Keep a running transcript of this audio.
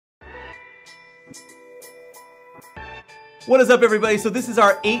What is up, everybody? So this is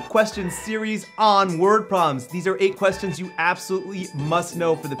our 8-question series on word problems. These are 8 questions you absolutely must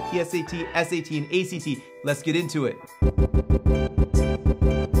know for the PSAT, SAT, and ACT. Let's get into it.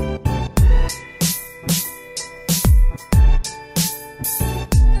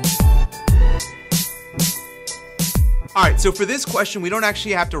 All right, so for this question, we don't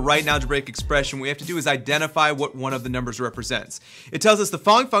actually have to write an algebraic expression. What we have to do is identify what one of the numbers represents. It tells us the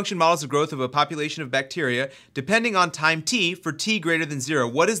following function models the growth of a population of bacteria depending on time t for t greater than 0.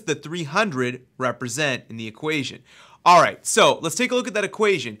 What does the 300 represent in the equation? All right, so let's take a look at that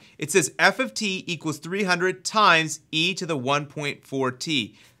equation. It says f of t equals 300 times e to the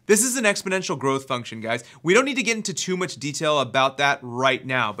 1.4t. This is an exponential growth function, guys. We don't need to get into too much detail about that right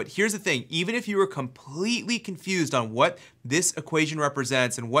now, but here's the thing. Even if you were completely confused on what this equation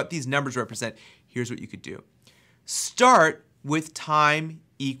represents and what these numbers represent, here's what you could do. Start with time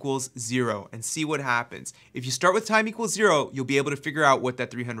equals 0 and see what happens. If you start with time equals 0, you'll be able to figure out what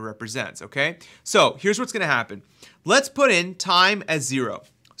that 300 represents, okay? So here's what's gonna happen. Let's put in time as 0.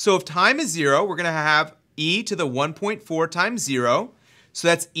 So if time is 0, we're gonna have e to the 1.4 times 0. So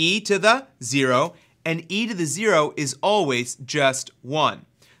that's e to the 0, and e to the 0 is always just 1.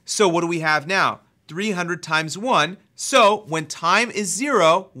 So what do we have now? 300 times 1. So when time is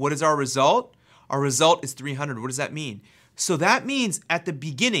 0, what is our result? Our result is 300. What does that mean? So that means at the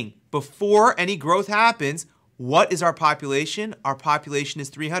beginning, before any growth happens, what is our population? Our population is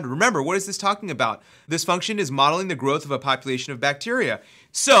 300. Remember, what is this talking about? This function is modeling the growth of a population of bacteria.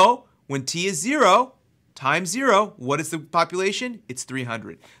 So when t is 0, times 0, what is the population? It's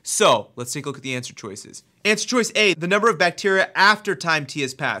 300. So let's take a look at the answer choices. Answer choice A, the number of bacteria after time t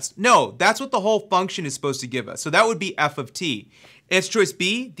has passed. No, that's what the whole function is supposed to give us. So that would be f of t. Answer choice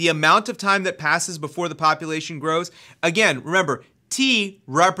B, the amount of time that passes before the population grows. Again, remember, t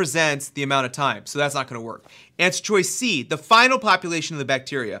represents the amount of time, so that's not going to work. Answer choice C, the final population of the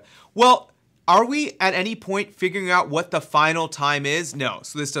bacteria. Well, are we at any point figuring out what the final time is? No,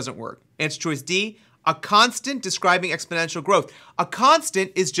 so this doesn't work. Answer choice D, a constant describing exponential growth. A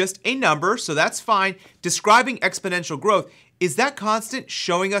constant is just a number, so that's fine. Describing exponential growth, is that constant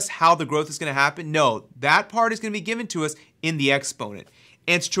showing us how the growth is going to happen? No, that part is going to be given to us in the exponent.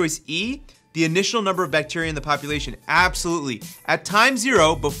 Answer choice E, the initial number of bacteria in the population. Absolutely. At time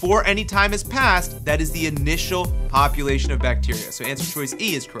 0, before any time has passed, that is the initial population of bacteria. So answer choice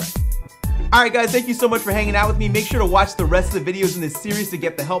E is correct. Alright guys, thank you so much for hanging out with me. Make sure to watch the rest of the videos in this series to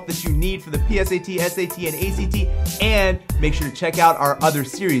get the help that you need for the PSAT, SAT, and ACT. And make sure to check out our other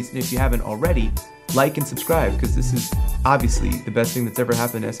series. And if you haven't already, like and subscribe, because this is obviously the best thing that's ever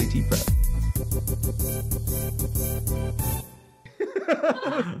happened to SAT prep.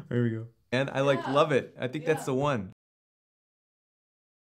 There we go. And I love it. I think that's the one.